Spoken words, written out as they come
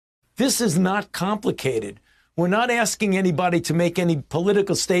This is not complicated. We're not asking anybody to make any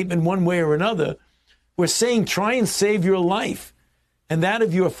political statement one way or another. We're saying try and save your life and that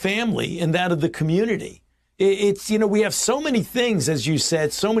of your family and that of the community. It's, you know, we have so many things, as you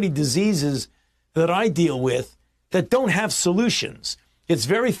said, so many diseases that I deal with that don't have solutions. It's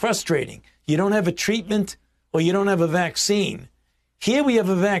very frustrating. You don't have a treatment or you don't have a vaccine. Here we have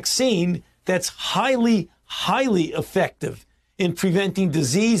a vaccine that's highly, highly effective in preventing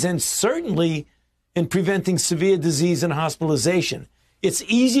disease and certainly in preventing severe disease and hospitalization. It's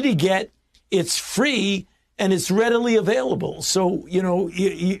easy to get, it's free, and it's readily available. So, you know,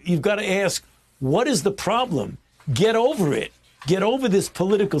 you've got to ask, what is the problem? Get over it. Get over this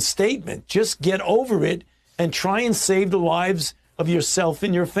political statement. Just get over it and try and save the lives of yourself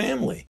and your family.